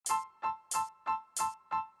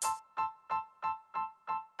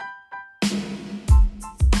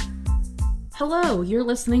Hello, you're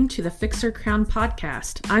listening to the Fix Her Crown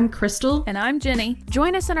podcast. I'm Crystal. And I'm Jenny.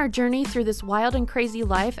 Join us in our journey through this wild and crazy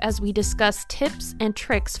life as we discuss tips and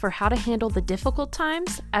tricks for how to handle the difficult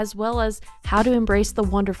times, as well as how to embrace the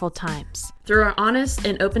wonderful times. Through our honest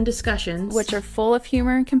and open discussions, Which are full of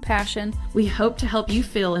humor and compassion, we hope to help you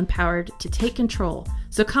feel empowered to take control.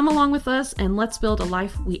 So come along with us and let's build a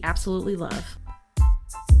life we absolutely love.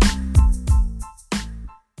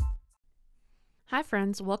 Hi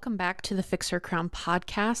friends, welcome back to the Fix Her Crown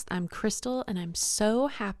podcast. I'm Crystal and I'm so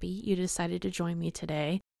happy you decided to join me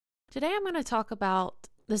today. Today I'm going to talk about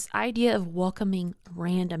this idea of welcoming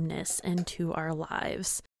randomness into our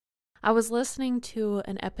lives. I was listening to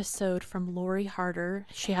an episode from Lori Harder.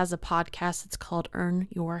 She has a podcast. It's called Earn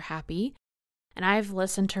Your Happy. And I've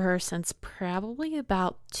listened to her since probably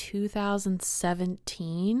about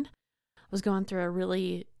 2017. I was going through a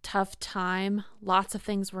really tough time. Lots of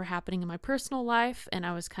things were happening in my personal life, and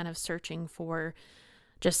I was kind of searching for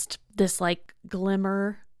just this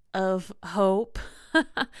glimmer of hope.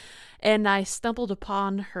 And I stumbled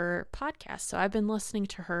upon her podcast. So I've been listening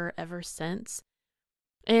to her ever since.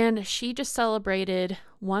 And she just celebrated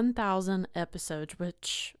 1,000 episodes,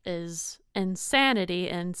 which is insanity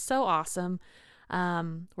and so awesome.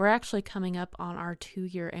 We're actually coming up on our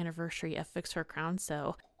 2-year anniversary of Fix Her Crown,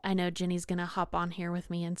 so I know Jenny's going to hop on here with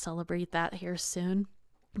me and celebrate that here soon.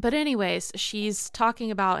 But anyways, she's talking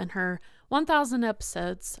about in her 1,000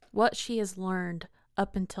 episodes what she has learned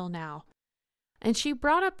up until now. And she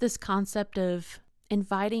brought up this concept of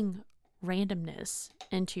inviting randomness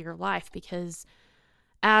into your life because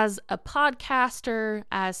as a podcaster,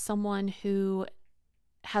 as someone who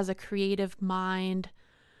has a creative mind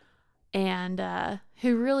and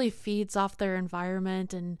who really feeds off their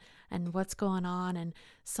environment and what's going on and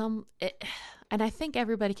I think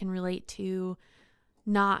everybody can relate to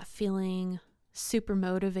not feeling super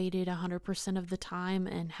motivated 100% of the time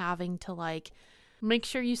and having to make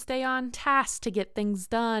sure you stay on task to get things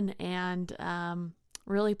done and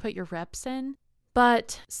really put your reps in.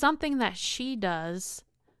 But something that she does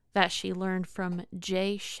that she learned from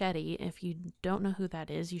Jay Shetty, if you don't know who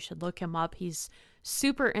that is, you should look him up. He's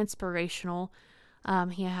super inspirational.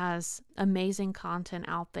 He has amazing content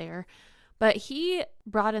out there. But he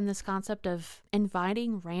brought in this concept of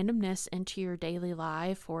inviting randomness into your daily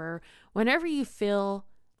life or whenever you feel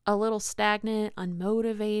a little stagnant,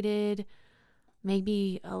 unmotivated,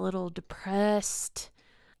 maybe a little depressed.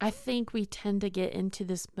 I think we tend to get into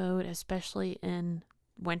this mode, especially in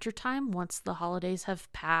wintertime, once the holidays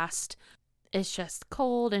have passed. It's just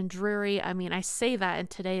cold and dreary. I mean, I say that and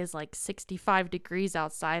today is 65 degrees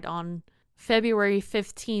outside on February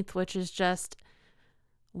 15th, which is just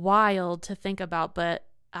wild to think about, but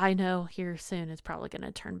I know here soon it's probably going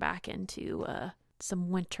to turn back into some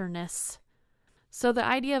winterness. So the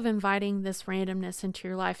idea of inviting this randomness into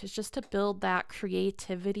your life is just to build that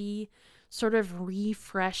creativity, sort of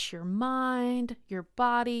refresh your mind, your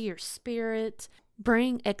body, your spirit,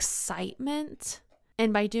 bring excitement.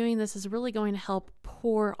 And by doing this is really going to help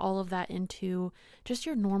pour all of that into just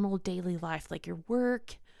your normal daily life, like your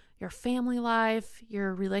work, your family life,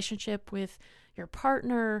 your relationship with your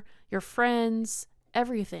partner, your friends,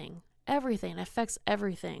 everything affects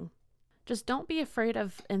everything. Just don't be afraid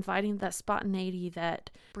of inviting that spontaneity that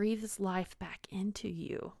breathes life back into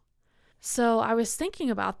you. So I was thinking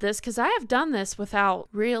about this because I have done this without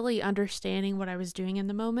really understanding what I was doing in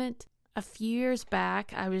the moment. A few years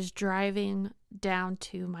back, I was driving down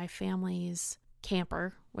to my family's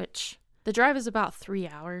camper, which the drive is about 3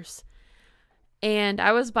 hours. And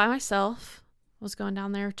I was by myself. Was going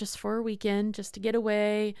down there just for a weekend, just to get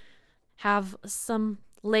away, have some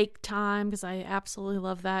lake time, because I absolutely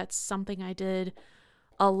love that. It's something I did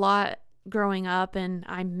a lot growing up and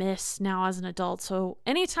I miss now as an adult. So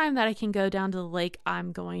anytime that I can go down to the lake,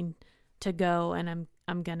 I'm going to go and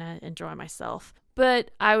I'm going to enjoy myself. But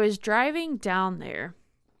I was driving down there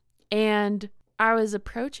and I was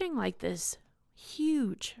approaching this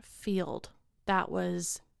huge field that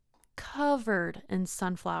was covered in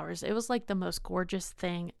sunflowers. It was the most gorgeous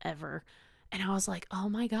thing ever. And I was like, oh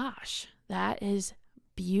my gosh, that is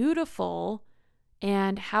beautiful.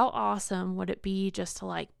 And how awesome would it be just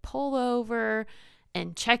to pull over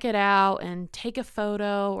and check it out and take a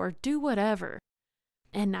photo or do whatever.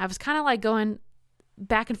 And I was kind of going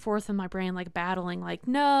back and forth in my brain, battling,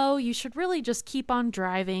 no, you should really just keep on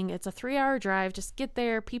driving. It's a 3-hour drive. Just get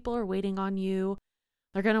there. People are waiting on you.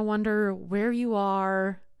 They're going to wonder where you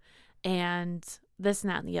are and this and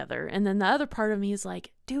that and the other. And then the other part of me is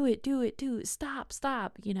do it, stop.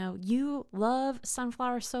 You love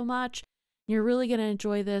sunflowers so much. You're really going to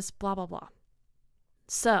enjoy this, blah, blah, blah.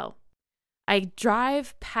 So I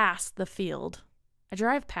drive past the field. I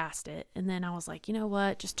drive past it, and then I was like, you know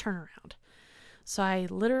what? Just turn around. So I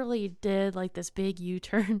literally did like this big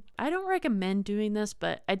U-turn. I don't recommend doing this,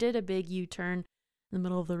 but I did a big U-turn in the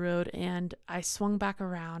middle of the road, and I swung back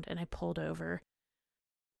around and I pulled over.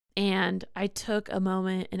 And I took a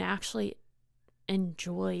moment and actually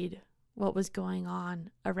enjoyed what was going on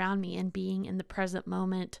around me and being in the present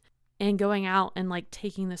moment and going out and like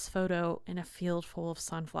taking this photo in a field full of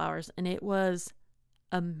sunflowers. And it was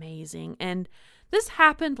amazing. And this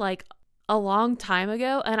happened like a long time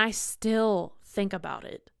ago, and I still think about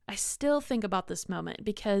it. I still think about this moment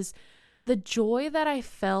because the joy that I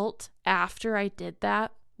felt after I did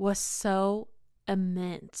that was so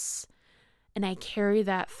immense. And I carry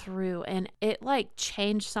that through, and it like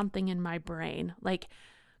changed something in my brain. Like,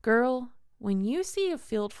 girl, when you see a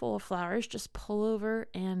field full of flowers, just pull over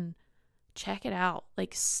and check it out.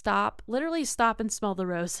 Like, literally stop and smell the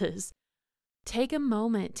roses. Take a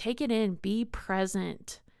moment, take it in, be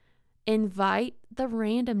present, invite the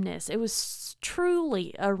randomness. It was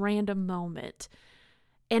truly a random moment,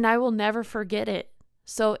 and I will never forget it.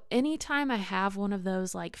 So anytime I have one of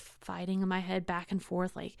those like fighting in my head back and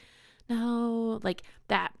forth, like, no, like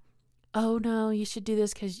that, oh no, you should do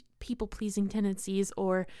this because people pleasing tendencies,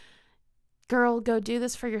 or girl, go do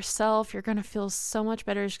this for yourself. You're going to feel so much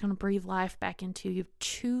better. You're just going to breathe life back into you.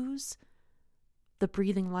 Choose the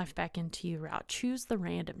breathing life back into you route. Choose the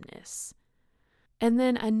randomness. And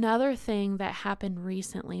then another thing that happened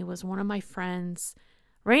recently was one of my friends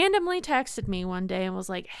randomly texted me one day and was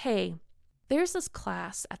like, hey, there's this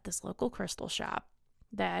class at this local crystal shop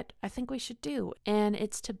that I think we should do, and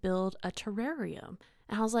it's to build a terrarium.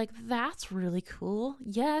 And I was like, that's really cool.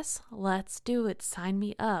 Yes, let's do it. Sign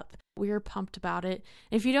me up. We were pumped about it.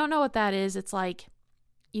 And if you don't know what that is, it's like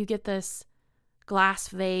you get this glass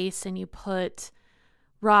vase and you put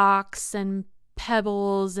rocks and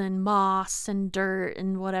pebbles and moss and dirt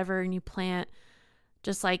and whatever, and you plant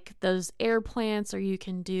just like those air plants, or you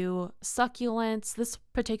can do succulents. This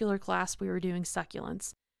particular class, we were doing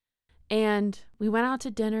succulents. And we went out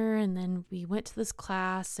to dinner, and then we went to this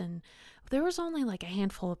class, and there was only like a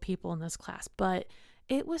handful of people in this class, but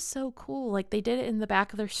it was so cool. Like, they did it in the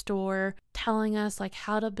back of their store, telling us like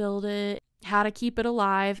how to build it, how to keep it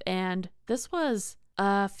alive. And this was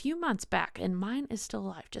a few months back, and mine is still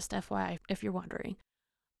alive, just FYI, if you're wondering.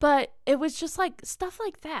 But it was just like stuff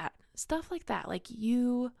like that. Like,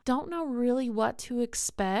 you don't know really what to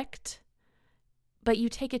expect, but you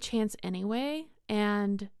take a chance anyway.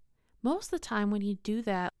 And most of the time when you do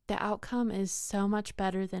that, the outcome is so much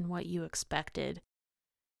better than what you expected.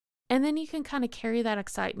 And then you can kind of carry that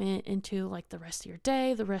excitement into like the rest of your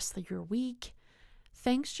day, the rest of your week.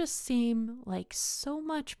 Things just seem like so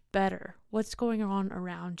much better. What's going on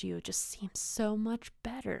around you just seems so much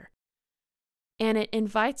better. And it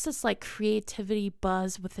invites this like creativity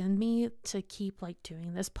buzz within me to keep like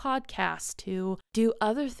doing this podcast, to do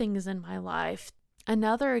other things in my life.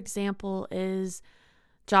 Another example is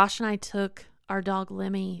Josh and I took our dog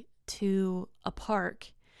Lemmy to a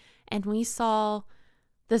park, and we saw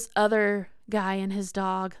this other guy and his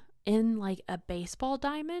dog in like a baseball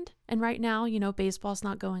diamond. And right now, you know, baseball's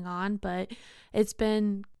not going on, but it's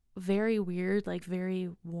been very weird, like very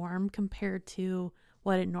warm compared to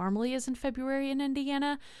what it normally is in February in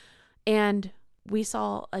Indiana. And we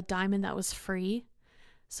saw a diamond that was free.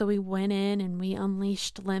 So we went in and we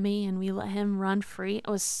unleashed Lemmy and we let him run free. It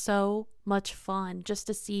was so much fun just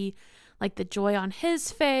to see like the joy on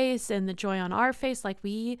his face and the joy on our face. Like,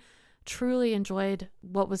 we truly enjoyed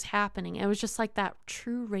what was happening. It was just like that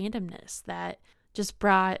true randomness that just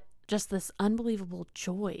brought just this unbelievable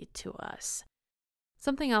joy to us.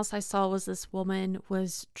 Something else I saw was this woman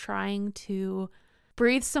was trying to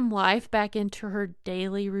breathe some life back into her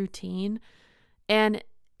daily routine. And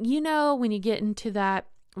you know, when you get into that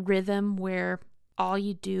rhythm where all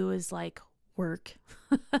you do is like work,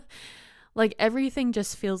 like everything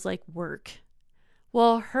just feels like work.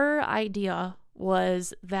 Well, her idea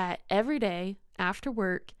was that every day after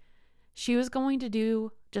work, she was going to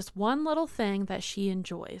do just one little thing that she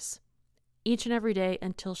enjoys each and every day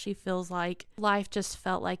until she feels like life just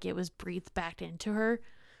felt like it was breathed back into her.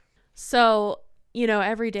 So, you know,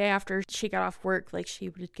 every day after she got off work, like she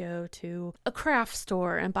would go to a craft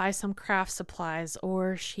store and buy some craft supplies,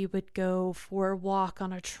 or she would go for a walk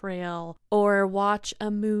on a trail, or watch a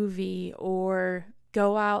movie, or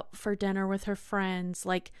go out for dinner with her friends,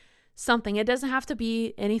 like something. It doesn't have to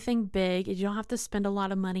be anything big. You don't have to spend a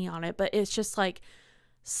lot of money on it, but it's just like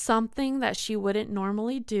something that she wouldn't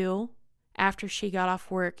normally do after she got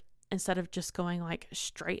off work, instead of just going like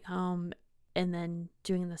straight home and then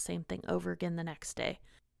doing the same thing over again the next day.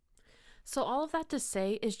 So all of that to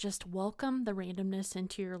say is just welcome the randomness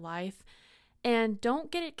into your life and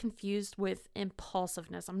don't get it confused with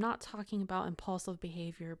impulsiveness. I'm not talking about impulsive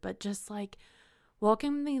behavior, but just like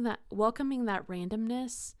welcoming that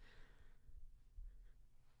randomness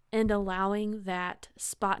and allowing that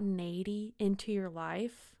spontaneity into your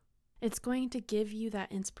life. It's going to give you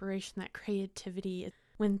that inspiration, that creativity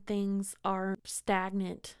when things are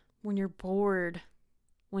stagnant, when you're bored,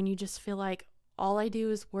 when you just feel like all I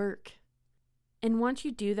do is work. And once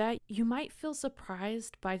you do that, you might feel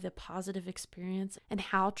surprised by the positive experience and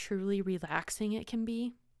how truly relaxing it can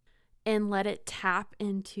be. And let it tap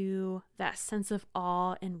into that sense of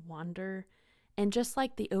awe and wonder and just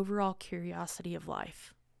like the overall curiosity of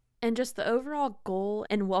life. And just the overall goal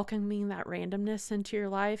in welcoming that randomness into your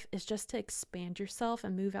life is just to expand yourself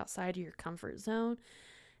and move outside of your comfort zone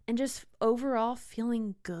and just overall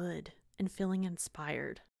feeling good and feeling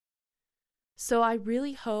inspired. So I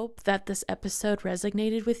really hope that this episode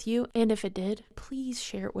resonated with you. And if it did, please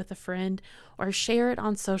share it with a friend or share it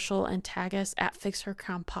on social and tag us at Fix Her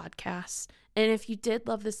Crown Podcast. And if you did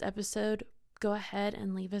love this episode, go ahead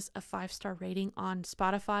and leave us a 5-star rating on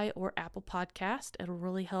Spotify or Apple Podcast. It'll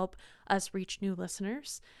really help us reach new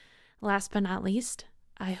listeners. Last but not least,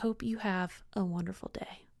 I hope you have a wonderful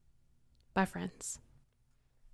day. Bye, friends.